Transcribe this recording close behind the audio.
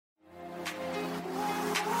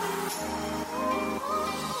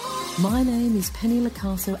My name is Penny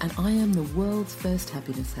Lacasso and I am the world's first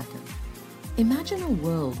happiness hacker. Imagine a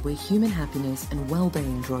world where human happiness and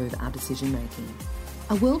well-being drove our decision-making.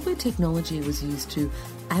 A world where technology was used to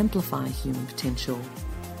amplify human potential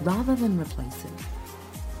rather than replace it.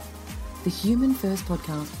 The Human First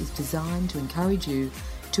podcast is designed to encourage you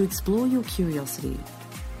to explore your curiosity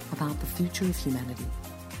about the future of humanity.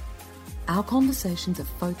 Our conversations are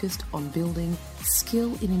focused on building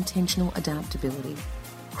skill in intentional adaptability,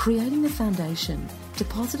 creating the foundation to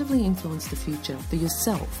positively influence the future for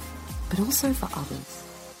yourself, but also for others.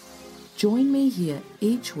 Join me here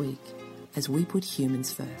each week as we put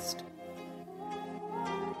humans first.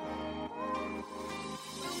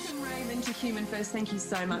 Welcome, Raymond, to Human First. Thank you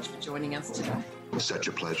so much for joining us today. Such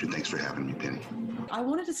a pleasure. Thanks for having me, Penny. I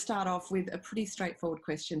wanted to start off with a pretty straightforward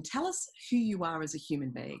question. Tell us who you are as a human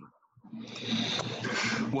being.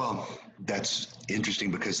 Well, that's interesting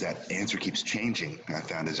because that answer keeps changing, I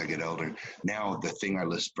found, as I get older. Now, the thing I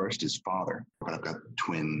list first is father, but I've got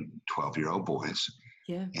twin 12-year-old boys.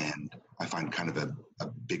 Yeah. And I find kind of a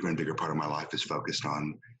bigger and bigger part of my life is focused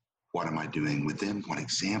on what am I doing with them? What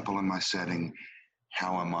example am I setting?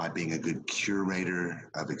 How am I being a good curator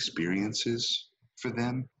of experiences for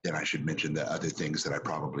them? Then I should mention the other things that I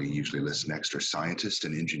probably usually list next are scientist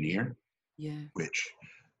and engineer, which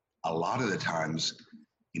a lot of the times,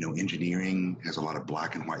 engineering has a lot of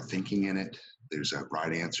black and white thinking in it. There's a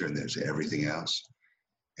right answer and there's everything else.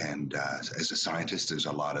 And as a scientist, there's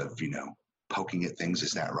a lot of, poking at things.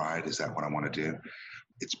 Is that right? Is that what I want to do?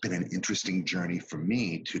 It's been an interesting journey for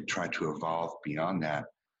me to try to evolve beyond that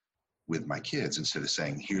with my kids, instead of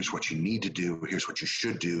saying, here's what you need to do, here's what you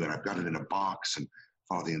should do, and I've got it in a box and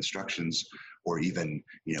follow the instructions, or even,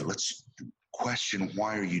 let's question,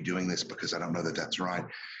 why are you doing this? Because I don't know that that's right.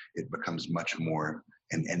 It becomes much more,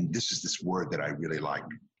 and this is this word that I really like.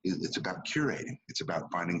 It's about curating. It's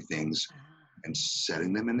about finding things and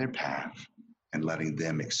setting them in their path and letting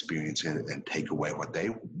them experience it and take away what they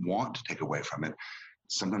want to take away from it.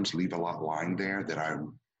 Sometimes leave a lot lying there that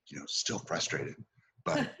I'm, still frustrated,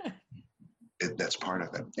 but that's part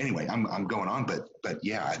of it. Anyway, I'm going on, but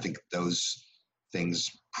yeah, I think those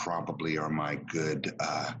things probably are my good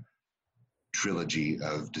trilogy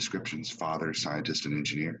of descriptions: father, scientist, and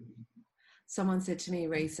engineer. Someone said to me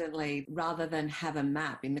recently, rather than have a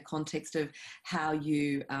map in the context of how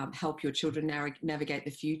you help your children navigate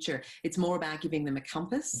the future, it's more about giving them a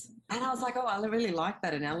compass. And I was like, I really like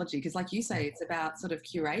that analogy, because like you say, it's about sort of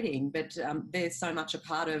curating, but there's so much a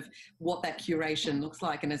part of what that curation looks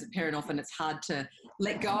like. And as a parent, often it's hard to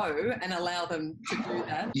let go and allow them to do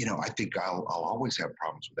that. I think I'll always have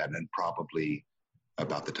problems with that. And probably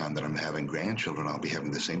about the time that I'm having grandchildren, I'll be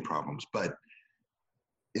having the same problems. But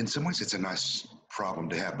in some ways, it's a nice problem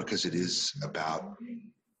to have, because it is about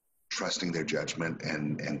trusting their judgment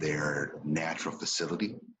and their natural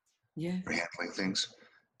facility for handling things.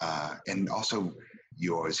 And also,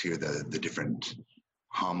 you always hear the different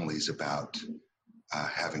homilies about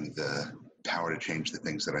having the power to change the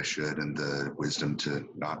things that I should and the wisdom to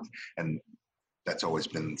not. And that's always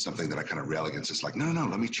been something that I kind of rail against. It's like, no,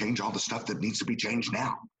 let me change all the stuff that needs to be changed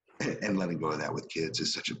now. And letting go of that with kids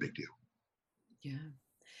is such a big deal. Yeah.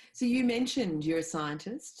 So you mentioned you're a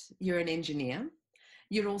scientist, you're an engineer,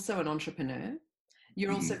 you're also an entrepreneur.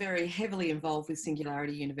 You're also very heavily involved with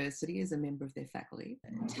Singularity University as a member of their faculty.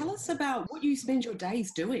 Tell us about what you spend your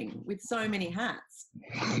days doing with so many hats.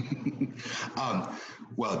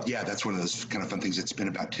 Well, yeah, that's one of those kind of fun things. It's been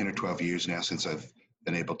about 10 or 12 years now since I've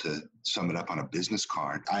been able to sum it up on a business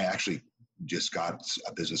card. I actually just got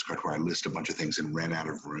a business card where I list a bunch of things and ran out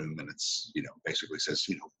of room, and it's, basically says,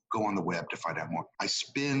 go on the web to find out more. I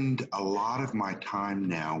spend a lot of my time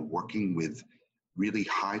now working with really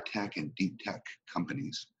high-tech and deep-tech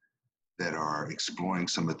companies that are exploring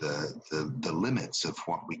some of the limits of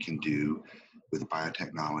what we can do with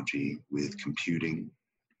biotechnology, with computing,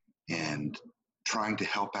 and trying to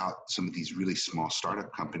help out some of these really small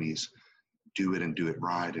startup companies do it and do it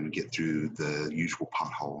right and get through the usual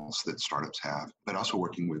potholes that startups have, but also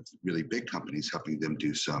working with really big companies, helping them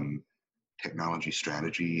do some technology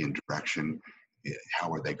strategy and direction.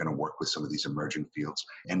 How are they going to work with some of these emerging fields?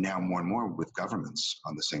 And now more and more with governments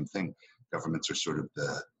on the same thing. Governments are sort of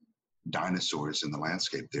the dinosaurs in the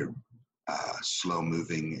landscape. They're slow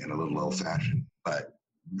moving and a little old fashioned, but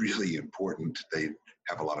really important. They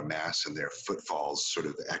have a lot of mass, and their footfalls sort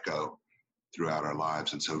of echo throughout our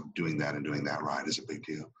lives. And so doing that and doing that right is a big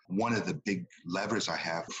deal. One of the big levers I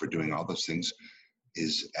have for doing all those things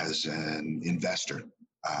is as an investor.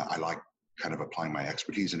 I like kind of applying my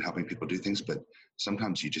expertise in helping people do things, but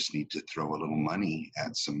sometimes you just need to throw a little money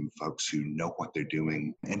at some folks who know what they're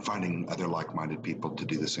doing and finding other like-minded people to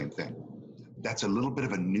do the same thing. That's a little bit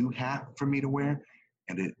of a new hat for me to wear,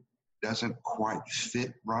 and it doesn't quite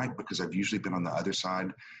fit right because I've usually been on the other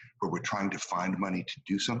side where we're trying to find money to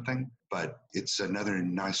do something, but it's another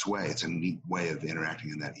nice way. It's a neat way of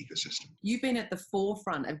interacting in that ecosystem. You've been at the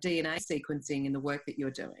forefront of DNA sequencing in the work that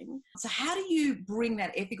you're doing. So how do you bring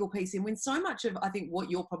that ethical piece in when so much of, I think,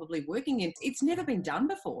 what you're probably working in, it's never been done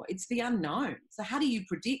before. It's the unknown. So how do you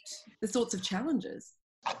predict the sorts of challenges?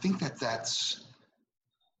 I think that's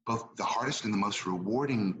both the hardest and the most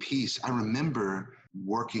rewarding piece. I remember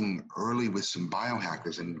working early with some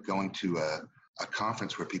biohackers and going to a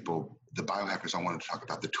conference where the biohackers all wanted to talk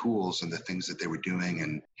about the tools and the things that they were doing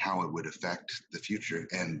and how it would affect the future.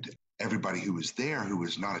 And everybody who was there, who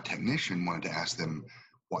was not a technician, wanted to ask them,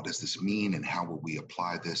 what does this mean and how will we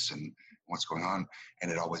apply this and what's going on? And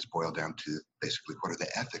it always boiled down to basically, what are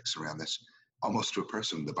the ethics around this? Almost to a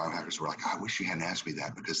person, the biohackers were like, oh, I wish you hadn't asked me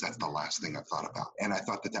that because that's the last thing I thought about. And I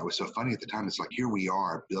thought that was so funny at the time. It's like, here we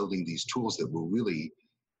are building these tools that will really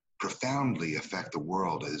profoundly affect the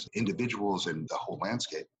world as individuals and the whole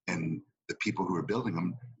landscape. And the people who are building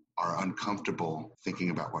them are uncomfortable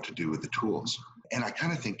thinking about what to do with the tools. And I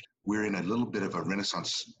kind of think we're in a little bit of a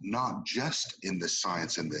renaissance, not just in the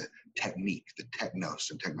science and the technique, the technos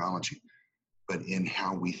and technology, but in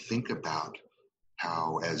how we think about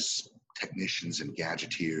how, as technicians and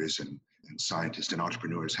gadgeteers and scientists and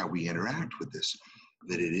entrepreneurs, how we interact with this,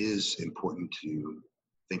 that it is important to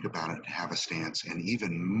think about it, to have a stance, and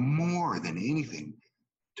even more than anything,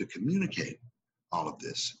 to communicate all of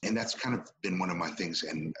this. And that's kind of been one of my things,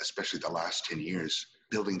 and especially the last 10 years,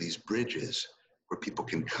 building these bridges where people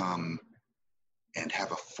can come and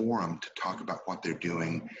have a forum to talk about what they're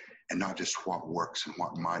doing and not just what works and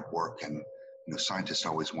what might work. And, scientists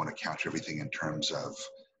always want to couch everything in terms of,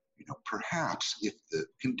 perhaps if the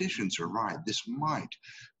conditions are right, this might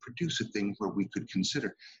produce a thing where we could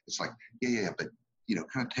consider. It's like, yeah, but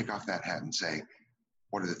kind of take off that hat and say,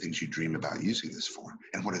 what are the things you dream about using this for?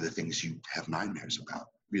 And what are the things you have nightmares about?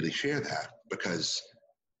 Really share that, because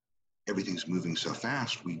everything's moving so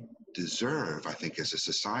fast. We deserve, I think, as a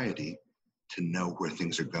society, to know where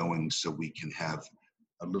things are going so we can have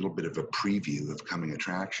a little bit of a preview of coming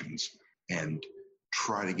attractions and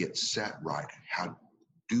try to get set right. How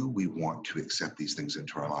do we want to accept these things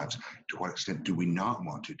into our lives? To what extent do we not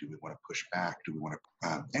want to? Do we want to push back? Do we want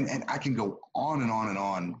to? And I can go on and on and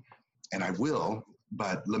on, and I will.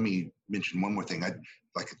 But let me mention one more thing.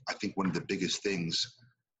 I think one of the biggest things,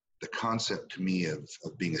 the concept to me of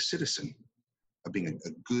being a citizen, of being a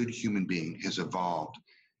good human being, has evolved.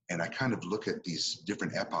 And I kind of look at these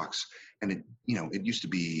different epochs, and it used to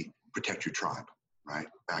be protect your tribe, right?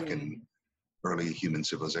 Back in early human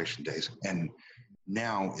civilization days. And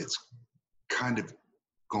now it's kind of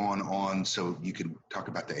gone on, so you can talk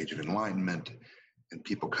about the Age of Enlightenment and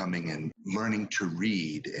people coming and learning to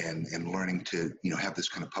read and learning to have this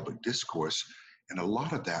kind of public discourse. And a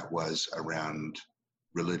lot of that was around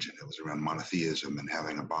religion. It was around monotheism and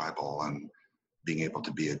having a Bible and being able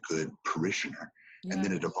to be a good parishioner. Yeah. And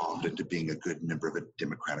then it evolved into being a good member of a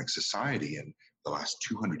democratic society. And the last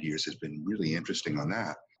 200 years has been really interesting on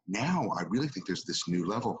that. Now I really think there's this new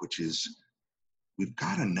level, which is we've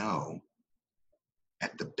got to know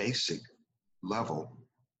at the basic level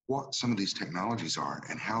what some of these technologies are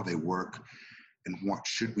and how they work, and what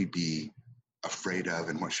should we be afraid of,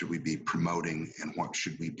 and what should we be promoting, and what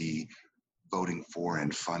should we be voting for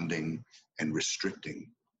and funding and restricting,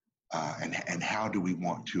 and how do we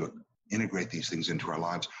want to integrate these things into our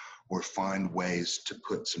lives, or find ways to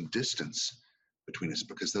put some distance between us,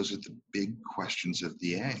 because those are the big questions of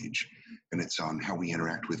the age. And it's on how we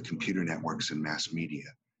interact with computer networks and mass media,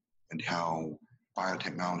 and how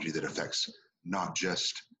biotechnology that affects not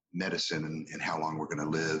just medicine and how long we're going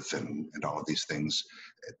to live and all of these things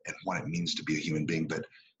and what it means to be a human being, but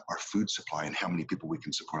our food supply and how many people we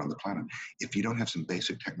can support on the planet. If you don't have some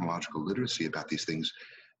basic technological literacy about these things,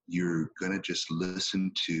 you're going to just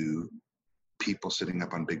listen to people sitting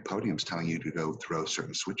up on big podiums telling you to go throw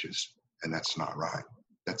certain switches, and that's not right.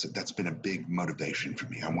 That's been a big motivation for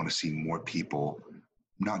me. I want to see more people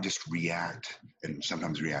not just react, and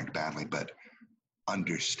sometimes react badly, but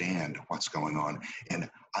understand what's going on. And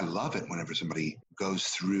I love it whenever somebody goes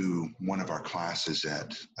through one of our classes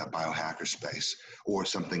at a biohacker space or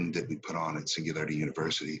something that we put on at Singularity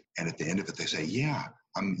University, and at the end of it they say, yeah,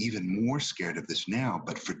 I'm even more scared of this now,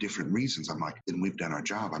 but for different reasons. I'm like, then we've done our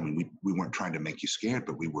job. I mean, we weren't trying to make you scared,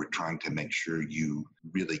 but we were trying to make sure you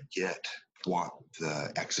really get what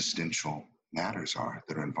the existential matters are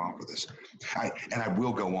that are involved with this. And I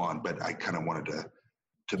will go on, but I kind of wanted to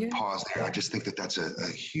pause there. I just think that that's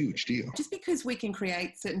a huge deal. Just because we can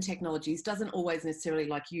create certain technologies doesn't always necessarily,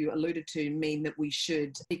 like you alluded to, mean that we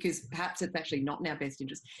should, because perhaps it's actually not in our best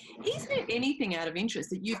interest. Is there anything out of interest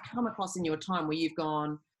that you've come across in your time where you've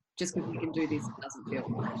gone, just because we can do this, it doesn't feel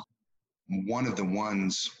right? One of the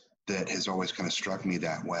ones that has always kind of struck me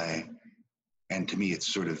that way, and to me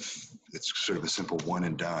it's sort of a simple one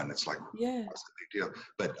and done. It's like, what's the big deal?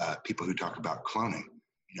 But people who talk about cloning,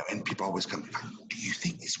 and people always come, do you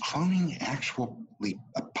think, is cloning actually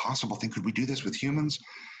a possible thing? Could we do this with humans?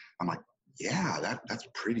 I'm like, yeah, that's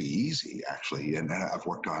pretty easy, actually. And I've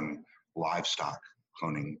worked on livestock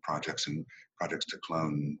cloning projects and projects to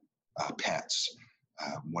clone pets.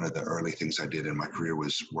 One of the early things I did in my career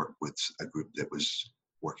was work with a group that was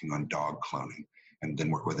working on dog cloning, and then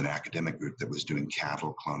work with an academic group that was doing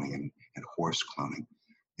cattle cloning and horse cloning.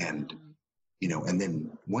 And and then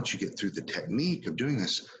once you get through the technique of doing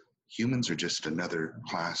this, humans are just another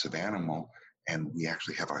class of animal, and we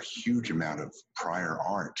actually have a huge amount of prior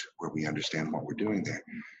art where we understand what we're doing there.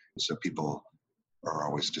 So people are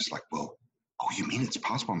always just like, well, oh, you mean it's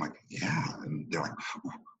possible? I'm like, yeah. And they're like,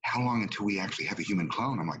 how long until we actually have a human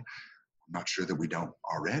clone? I'm like, I'm not sure that we don't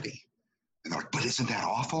already. And they're like, but isn't that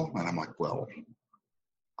awful? And I'm like, well,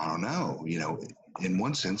 I don't know. In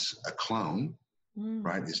one sense, a clone,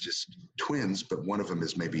 right, is just twins, but one of them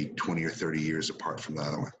is maybe 20 or 30 years apart from the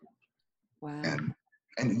other one. Wow.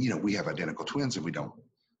 And we have identical twins and we don't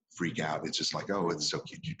freak out. It's just like, oh, it's so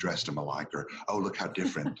cute, you dressed them alike, or, oh, look how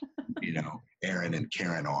different, Aaron and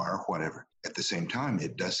Karen are, or whatever. At the same time,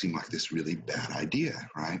 it does seem like this really bad idea,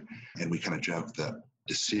 right? And we kind of joke the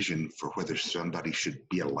decision for whether somebody should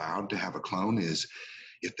be allowed to have a clone is,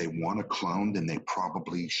 if they want a clone, then they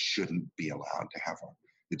probably shouldn't be allowed to have one.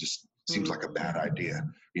 It just seems like a bad idea.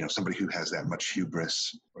 Somebody who has that much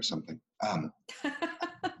hubris or something.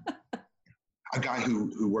 A guy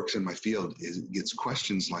who works in my field gets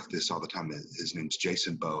questions like this all the time. His name's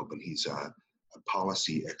Jason Bobe, and he's a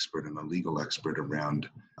policy expert and a legal expert around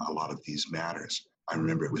a lot of these matters. I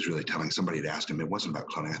remember it was really telling. Somebody had asked him, it wasn't about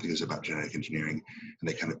cloning, I think it was about genetic engineering, and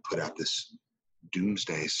they kind of put out this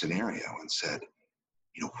doomsday scenario and said,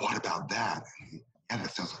 what about that? Yeah,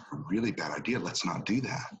 that sounds like a really bad idea. Let's not do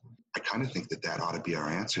that. I kind of think that ought to be our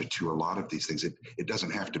answer to a lot of these things. It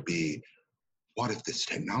doesn't have to be, what if this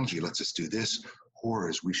technology lets us do this? Or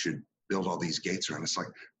is we should build all these gates around. It's like,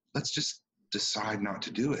 let's just decide not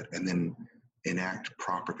to do it and then enact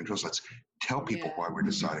proper controls. Let's tell people why we're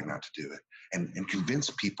deciding not to do it and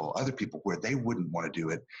convince other people where they wouldn't want to do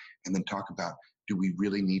it, and then talk about, do we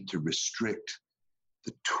really need to restrict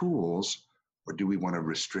the tools, or do we want to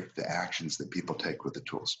restrict the actions that people take with the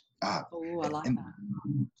tools? I like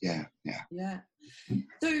that. Yeah.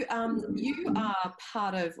 So you are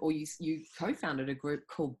part of, or you co-founded a group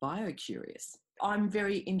called BioCurious. I'm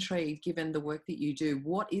very intrigued, given the work that you do.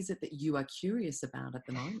 What is it that you are curious about at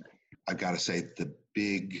the moment? I've got to say, the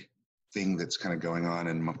big thing that's kind of going on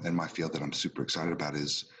in my field that I'm super excited about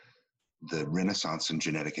is the renaissance in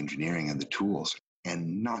genetic engineering and the tools.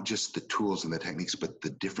 And not just the tools and the techniques, but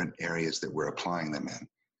the different areas that we're applying them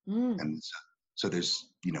in. And so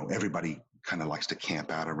there's, everybody kind of likes to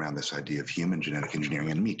camp out around this idea of human genetic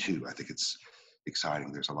engineering, and me too. I think it's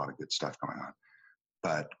exciting. There's a lot of good stuff going on.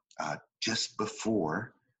 But just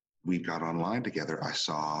before we got online together, I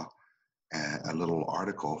saw a little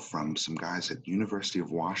article from some guys at University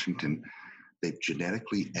of Washington. They've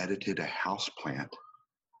genetically edited a houseplant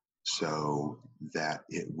so that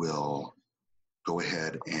it will go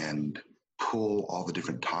ahead and pull all the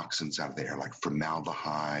different toxins out of the air, like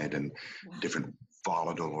formaldehyde and different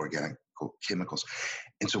volatile organic chemicals.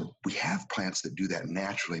 And so we have plants that do that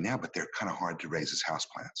naturally now, but they're kind of hard to raise as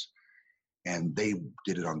houseplants. And they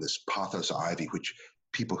did it on this pothos ivy, which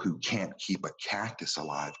people who can't keep a cactus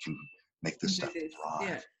alive can make this stuff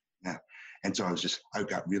thrive. Yeah. And so I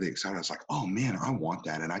got really excited. I was like, oh man, I want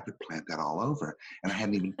that. And I could plant that all over. And I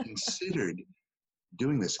hadn't even considered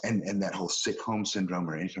doing this. And that whole sick home syndrome,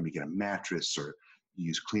 or anytime you get a mattress or you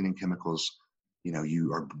use cleaning chemicals,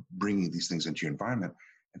 you are bringing these things into your environment.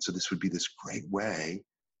 And so this would be this great way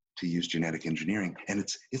to use genetic engineering. And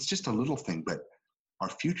it's just a little thing, but our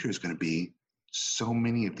future is going to be so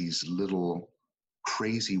many of these little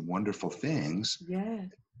crazy, wonderful things.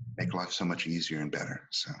 Make life so much easier and better.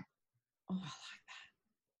 So. Oh, I like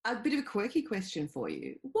that. A bit of a quirky question for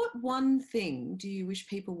you. What one thing do you wish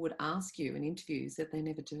people would ask you in interviews that they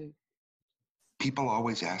never do? People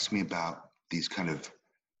always ask me about these kind of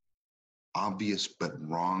obvious but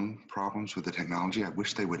wrong problems with the technology. I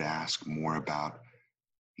wish they would ask more about,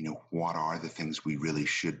 what are the things we really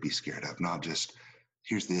should be scared of? Not just,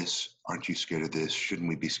 here's this, aren't you scared of this? Shouldn't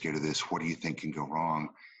we be scared of this? What do you think can go wrong?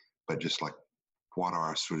 But just like, what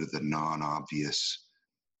are sort of the non-obvious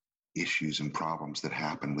issues and problems that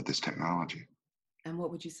happen with this technology? And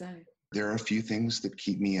what would you say? There are a few things that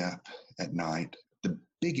keep me up at night. The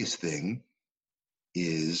biggest thing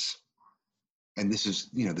is, and this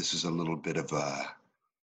is a little bit of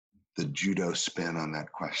the judo spin on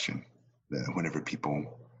that question. Whenever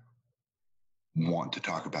people want to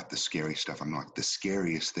talk about the scary stuff, I'm like, the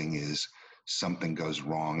scariest thing is something goes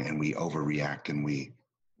wrong and we overreact and we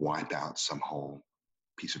wipe out some whole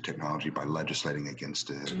piece of technology by legislating against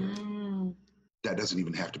it. That doesn't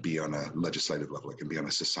even have to be on a legislative level. It can be on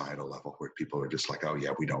a societal level where people are just like, oh yeah,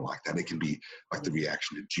 we don't like that. It can be like the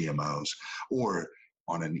reaction to GMOs, or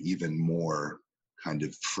on an even more kind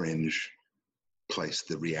of fringe place,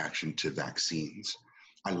 the reaction to vaccines.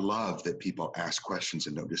 I love that people ask questions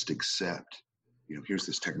and don't just accept, here's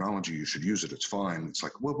this technology, you should use it, it's fine. It's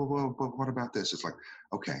like, whoa, what about this? It's like,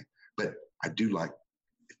 okay. But I do like,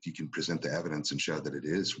 if you can present the evidence and show that it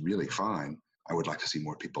is really fine, I would like to see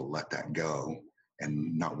more people let that go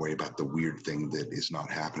and not worry about the weird thing that is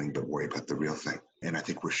not happening, but worry about the real thing. And I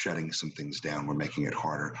think we're shutting some things down. We're making it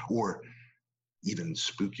harder, or even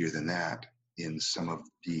spookier than that, in some of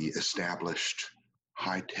the established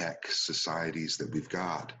high-tech societies that we've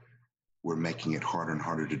got, we're making it harder and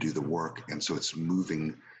harder to do the work. And so it's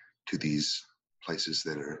moving to these places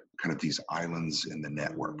that are kind of these islands in the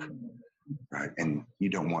network, right? And you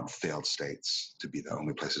don't want failed states to be the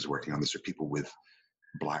only places working on this, or people with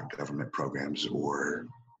black government programs or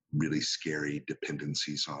really scary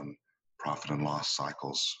dependencies on profit and loss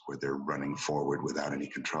cycles where they're running forward without any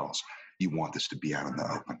controls. You want this to be out in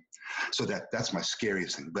the open. So that's my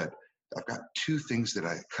scariest thing. But I've got two things that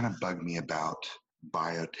kind of bug me about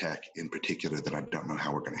biotech in particular that I don't know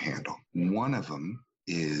how we're going to handle. One of them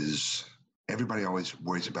is, everybody always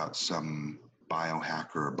worries about some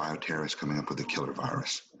biohacker or bioterrorist coming up with a killer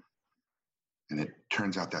virus. And it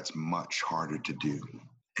turns out that's much harder to do.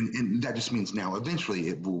 And that just means now eventually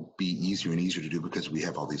it will be easier and easier to do because we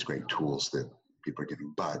have all these great tools that people are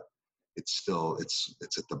getting. But it's still, it's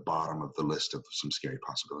at the bottom of the list of some scary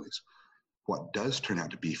possibilities. What does turn out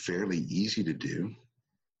to be fairly easy to do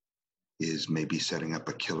is maybe setting up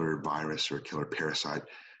a killer virus or a killer parasite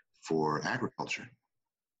for agriculture,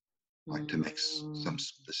 like to make some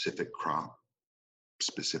specific crop,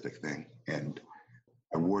 specific thing. And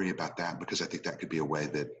I worry about that because I think that could be a way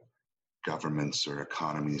that governments or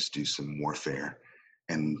economies do some warfare,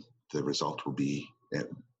 and the result will be at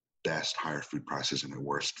best higher food prices and at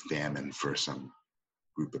worst famine for some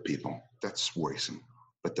group of people. That's worrisome.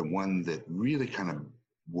 But the one that really kind of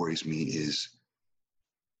worries me is,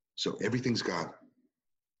 so everything's got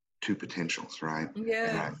two potentials, right?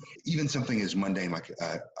 Yeah. And even something as mundane like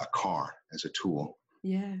a car as a tool.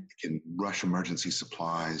 Yeah. It can rush emergency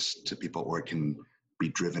supplies to people, or it can be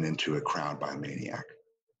driven into a crowd by a maniac.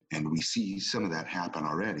 And we see some of that happen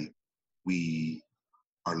already. We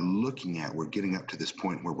are we're getting up to this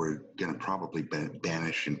point where we're going to probably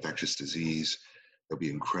banish infectious disease. There'll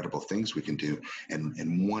be incredible things we can do.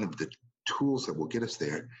 And one of the tools that will get us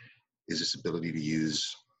there is this ability to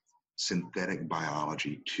use synthetic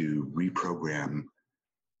biology to reprogram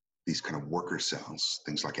these kind of worker cells,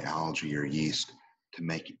 things like algae or yeast, to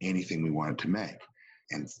make anything we want it to make.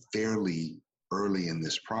 And fairly early in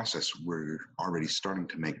this process, we're already starting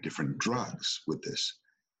to make different drugs with this.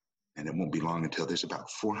 And it won't be long until there's about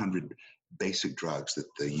 400 basic drugs that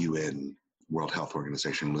the UN World Health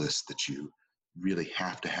Organization lists that you really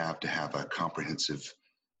have to have a comprehensive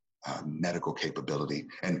medical capability.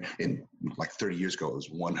 And in like 30 years ago, it was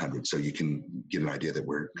 100. So you can get an idea that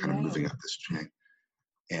we're kind of moving up this chain.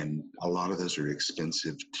 And a lot of those are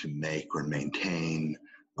expensive to make or maintain,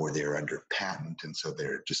 or they're under patent. And so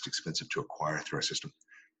they're just expensive to acquire through our system.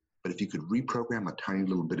 But if you could reprogram a tiny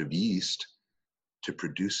little bit of yeast to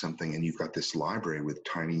produce something, and you've got this library with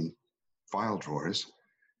tiny file drawers,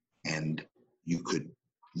 and you could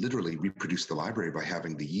literally reproduce the library by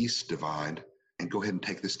having the yeast divide and go ahead and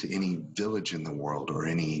take this to any village in the world, or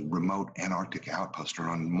any remote Antarctic outpost, or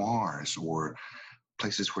on Mars, or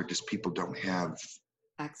places where just people don't have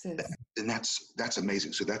access. And that's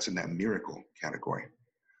amazing. So that's in that miracle category.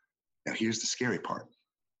 Now here's the scary part.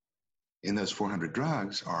 In those 400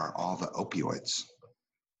 drugs are all the opioids,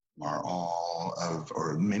 are all of,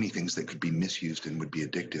 or many things that could be misused and would be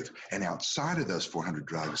addictive. And outside of those 400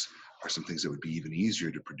 drugs are some things that would be even easier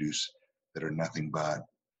to produce that are nothing but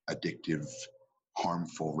addictive,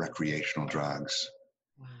 harmful recreational drugs.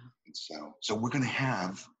 Wow. And so we're going to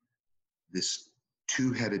have this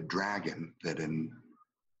two-headed dragon that in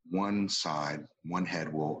one side, one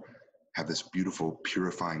head will have this beautiful,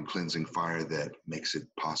 purifying, cleansing fire that makes it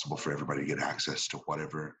possible for everybody to get access to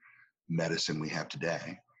whatever medicine we have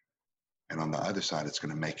today. And on the other side, it's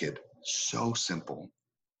going to make it so simple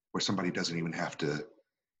where somebody doesn't even have to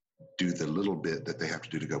do the little bit that they have to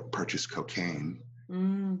do to go purchase cocaine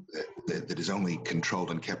that is only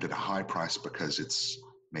controlled and kept at a high price because it's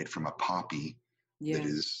made from a poppy that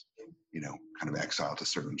is, kind of exiled to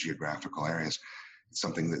certain geographical areas. It's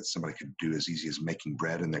something that somebody could do as easy as making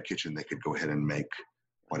bread in their kitchen. They could go ahead and make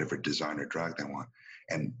whatever designer drug they want.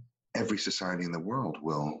 And every society in the world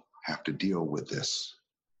will have to deal with this.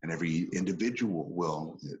 And every individual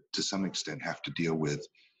will, to some extent, have to deal with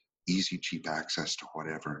easy, cheap access to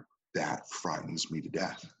whatever. That frightens me to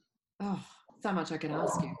death. Oh, so much I can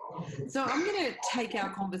ask you. So I'm going to take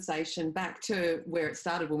our conversation back to where it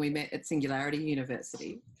started when we met at Singularity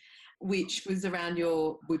University, which was around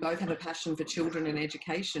we both have a passion for children and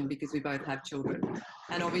education because we both have children.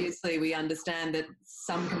 And obviously we understand that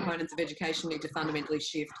some components of education need to fundamentally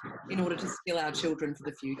shift in order to skill our children for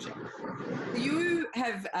the future. You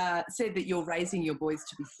have said that you're raising your boys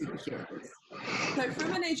to be superheroes. So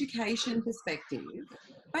from an education perspective,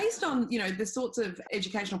 based on, the sorts of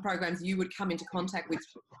educational programs you would come into contact with,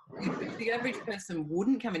 the average person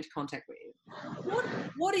wouldn't come into contact with,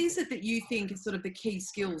 what is it that you think is sort of the key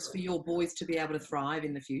skills for your boys to be able to thrive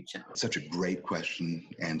in the future? Such a great question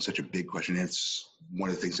and such a big question. It's one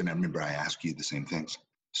of the things, and I remember I asked you the same things.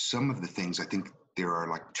 Some of the things, I think there are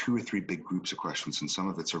like 2 or 3 big groups of questions, and some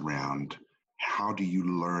of it's around how do you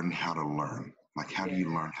learn how to learn? Like how do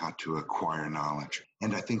you learn how to acquire knowledge?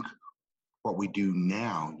 And I think what we do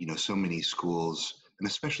now, so many schools, and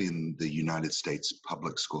especially in the United States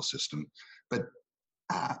public school system, but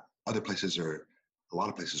a lot of places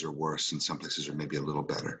are worse and some places are maybe a little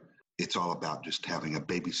better. It's all about just having a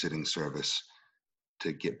babysitting service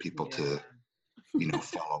to get people to,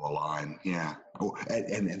 follow a line. Yeah. Oh,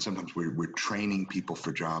 and sometimes we're training people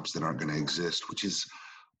for jobs that aren't going to exist, which is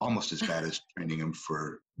almost as bad as training them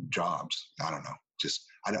for jobs. I don't know.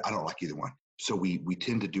 I don't like either one. So we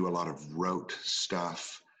tend to do a lot of rote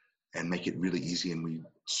stuff and make it really easy, and we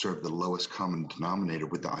serve the lowest common denominator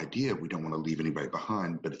with the idea we don't want to leave anybody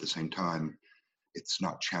behind, but at the same time, it's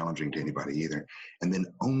not challenging to anybody either. And then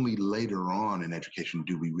only later on in education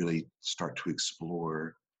do we really start to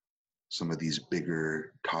explore some of these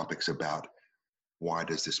bigger topics about why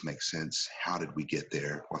does this make sense? How did we get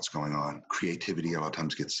there? What's going on? Creativity a lot of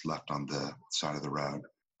times gets left on the side of the road.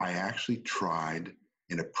 I actually tried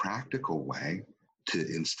in a practical way to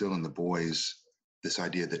instill in the boys this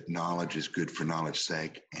idea that knowledge is good for knowledge's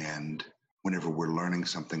sake. And whenever we're learning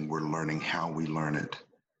something, we're learning how we learn it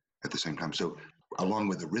at the same time. So along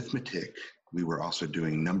with arithmetic, we were also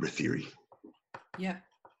doing number theory. Yeah.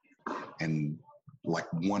 And like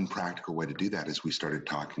one practical way to do that is we started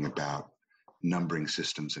talking about numbering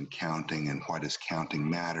systems and counting, and why does counting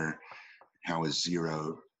matter? How is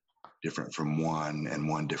 0 different from 1 and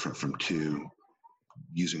 1 different from 2?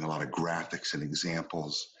 Using a lot of graphics and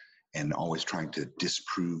examples, and always trying to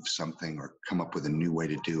disprove something or come up with a new way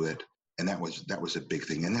to do it. And that was a big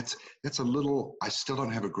thing. And that's a little, I still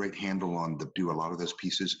don't have a great handle on do a lot of those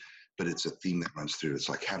pieces, but it's a theme that runs through. It's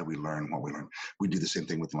like, how do we learn what we learn? We do the same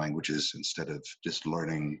thing with languages. Instead of just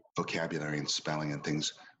learning vocabulary and spelling and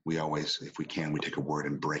things, we always, if we can, we take a word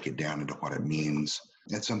and break it down into what it means.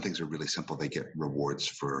 And some things are really simple. They get rewards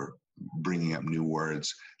for bringing up new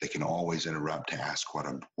words. They can always interrupt to ask what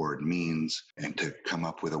a word means and to come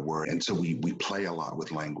up with a word. And so we play a lot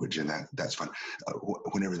with language, and that's fun.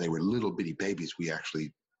 Whenever they were little bitty babies, we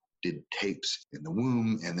actually did tapes in the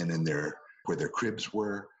womb and then where their cribs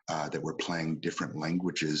were that were playing different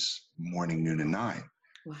languages morning, noon, and night.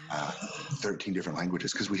 Wow. 13 different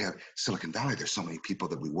languages, because we have Silicon Valley. There's so many people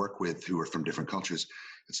that we work with who are from different cultures.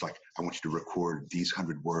 It's like, I want you to record these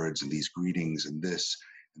 100 words and these greetings and this,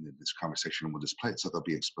 and then this conversation, and we'll just play it. So they'll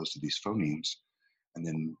be exposed to these phonemes. And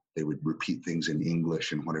then they would repeat things in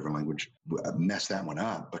English and whatever language. Mess that one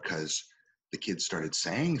up because the kids started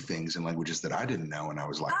saying things in languages that I didn't know. And I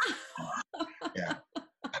was like, yeah.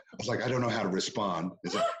 I was like, I don't know how to respond.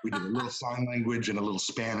 It's like, we did a little sign language and a little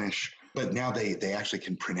Spanish, but now they actually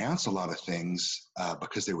can pronounce a lot of things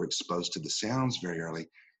because they were exposed to the sounds very early.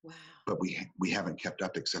 Wow. But we haven't kept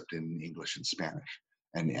up except in English and Spanish.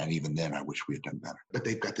 And even then, I wish we had done better. But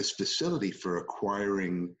they've got this facility for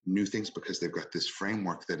acquiring new things because they've got this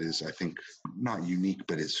framework that is, I think, not unique,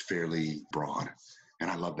 but is fairly broad.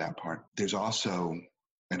 And I love that part. There's also,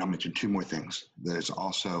 and I'll mention 2 more things. There's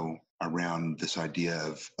also around this idea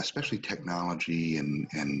of, especially technology and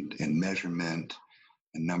measurement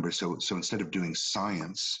and numbers. So instead of doing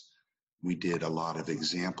science, we did a lot of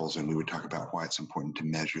examples, and we would talk about why it's important to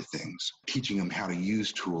measure things, teaching them how to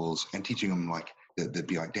use tools and teaching them like, they'd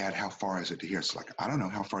be like, Dad, how far is it to here? It's like, I don't know.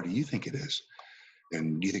 How far do you think it is?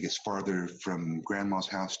 And do you think it's farther from grandma's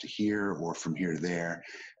house to here or from here to there?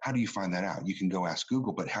 How do you find that out? You can go ask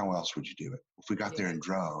Google, but how else would you do it? If we got there and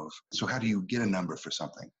drove, so how do you get a number for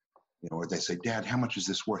something? You know, or they say, Dad, how much is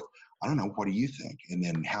this worth? I don't know. What do you think? And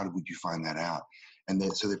then how would you find that out? And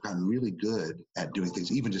then, so they've gotten really good at doing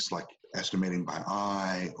things, even just like estimating by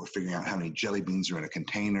eye, or figuring out how many jelly beans are in a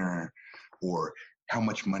container, or how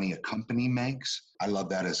much money a company makes. I love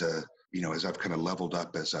that as a, you know, as I've kind of leveled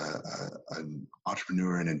up as an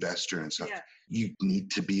entrepreneur and investor and stuff, you need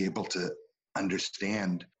to be able to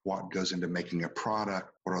understand what goes into making a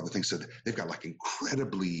product, what are the things. So they've got like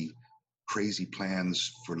incredibly crazy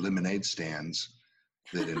plans for lemonade stands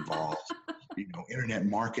that involve, you know, internet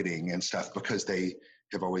marketing and stuff, because they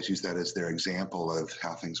have always used that as their example of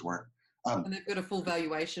how things work. And they've got a full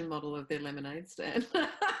valuation model of their lemonade stand.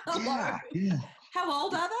 Yeah. How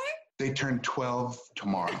old are they? They turn 12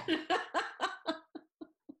 tomorrow.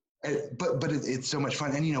 But it's so much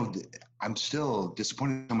fun. And, you know, I'm still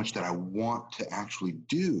disappointed so much that I want to actually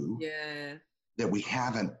do that we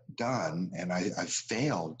haven't done. And I've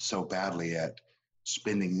failed so badly at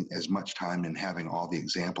spending as much time and having all the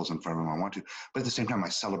examples in front of them I want to. But at the same time, I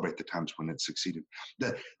celebrate the times when it's succeeded.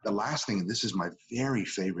 The last thing, this is my very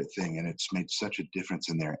favorite thing, and it's made such a difference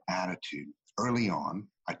in their attitude. Early on,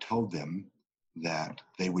 I told them that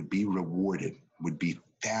they would be rewarded, would be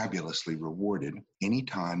fabulously rewarded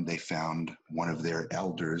anytime they found one of their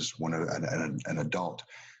elders, an adult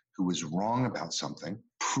who was wrong about something,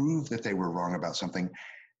 prove that they were wrong about something,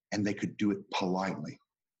 and they could do it politely.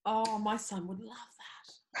 Oh, my son would love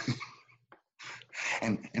that.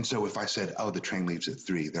 And so if I said, oh, the train leaves at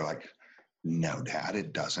 3, they're like, no, Dad,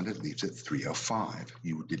 it doesn't. It leaves at 3:05.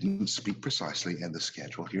 You didn't speak precisely, and the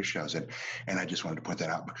schedule here shows it. And I just wanted to point that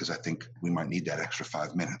out because I think we might need that extra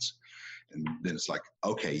 5 minutes. And then it's like,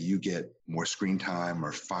 okay, you get more screen time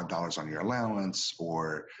or $5 on your allowance,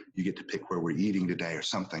 or you get to pick where we're eating today or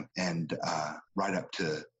something, and right up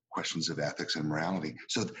to questions of ethics and morality.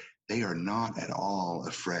 So they are not at all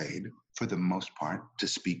afraid, for the most part, to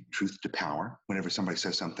speak truth to power. Whenever somebody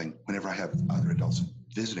says something, whenever I have other adults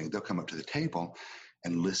visiting, they'll come up to the table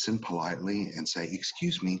and listen politely and say,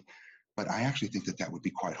 excuse me, but I actually think that that would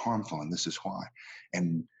be quite harmful, and this is why.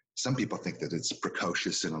 And some people think that it's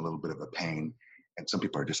precocious and a little bit of a pain, and some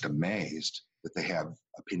people are just amazed that they have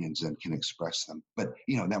opinions and can express them. But,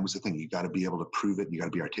 you know, that was the thing. You got to be able to prove it. You got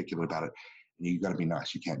to be articulate about it. And you got to be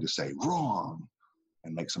nice. You can't just say wrong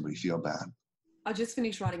and make somebody feel bad. I just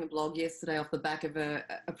finished writing a blog yesterday off the back of a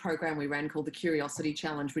program we ran called the Curiosity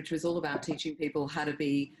Challenge, which was all about teaching people how to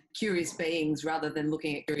be curious beings rather than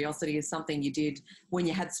looking at curiosity as something you did when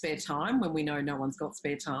you had spare time, when we know no one's got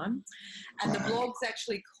spare time. And the blog's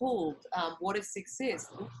actually called What If Success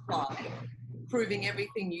Looks Like Proving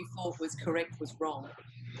Everything You Thought Was Correct Was Wrong.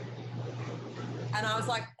 And I was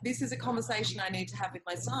like, this is a conversation I need to have with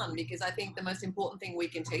my son, because I think the most important thing we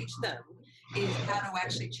can teach them is how to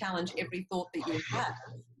actually challenge every thought that you have,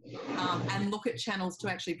 and look at channels to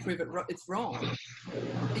actually prove it's wrong,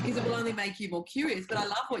 because it will only make you more curious. But I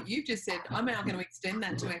love what you've just said. I'm now going to extend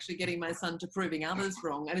that to actually getting my son to proving others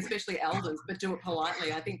wrong, and especially elders, but do it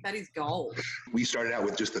politely. I think that is gold. We started out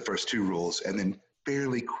with just the first 2 rules and then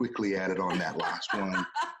fairly quickly added on that last one,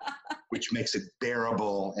 which makes it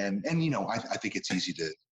bearable. And you know, I think it's easy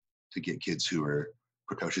to get kids who are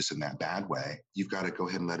precocious in that bad way. You've got to go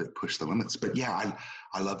ahead and let it push the limits. But yeah,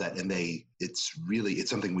 I love that. And it's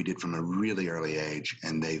something we did from a really early age,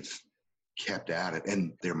 and they've kept at it.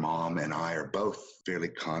 And their mom and I are both fairly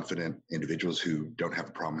confident individuals who don't have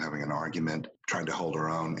a problem having an argument, trying to hold our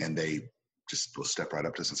own. And they just will step right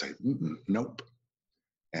up to us and say, nope.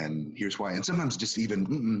 And here's why. And sometimes just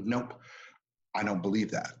even, nope, I don't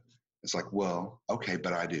believe that. It's like, well, okay,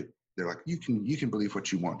 but I do. They're like, you can believe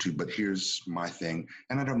what you want to, but here's my thing.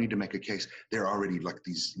 And I don't need to make a case. They're already like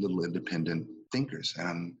these little independent thinkers.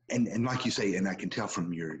 And like you say, and I can tell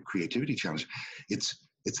from your creativity challenge, it's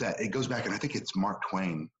that it goes back, and I think it's Mark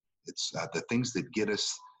Twain. It's the things that get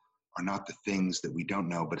us are not the things that we don't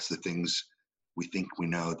know, but it's the things we think we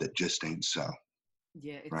know that just ain't so.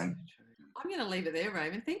 Yeah, it's right? So true. I'm going to leave it there,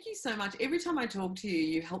 Raymond. Thank you so much. Every time I talk to you,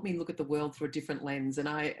 you help me look at the world through a different lens, and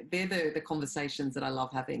they're the conversations that I love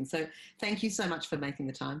having. So thank you so much for making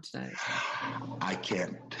the time today. I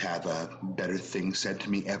can't have a better thing said to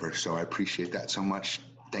me ever, so I appreciate that so much.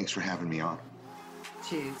 Thanks for having me on.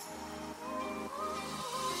 Cheers.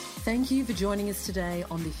 Thank you for joining us today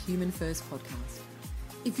on the Human First podcast.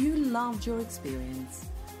 If you loved your experience,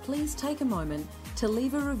 please take a moment to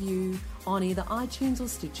leave a review on either iTunes or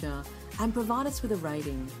Stitcher and provide us with a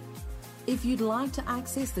rating. If you'd like to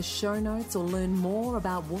access the show notes or learn more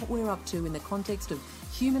about what we're up to in the context of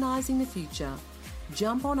humanising the future,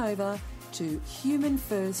 jump on over to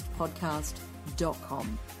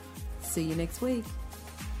humanfirstpodcast.com. See you next week.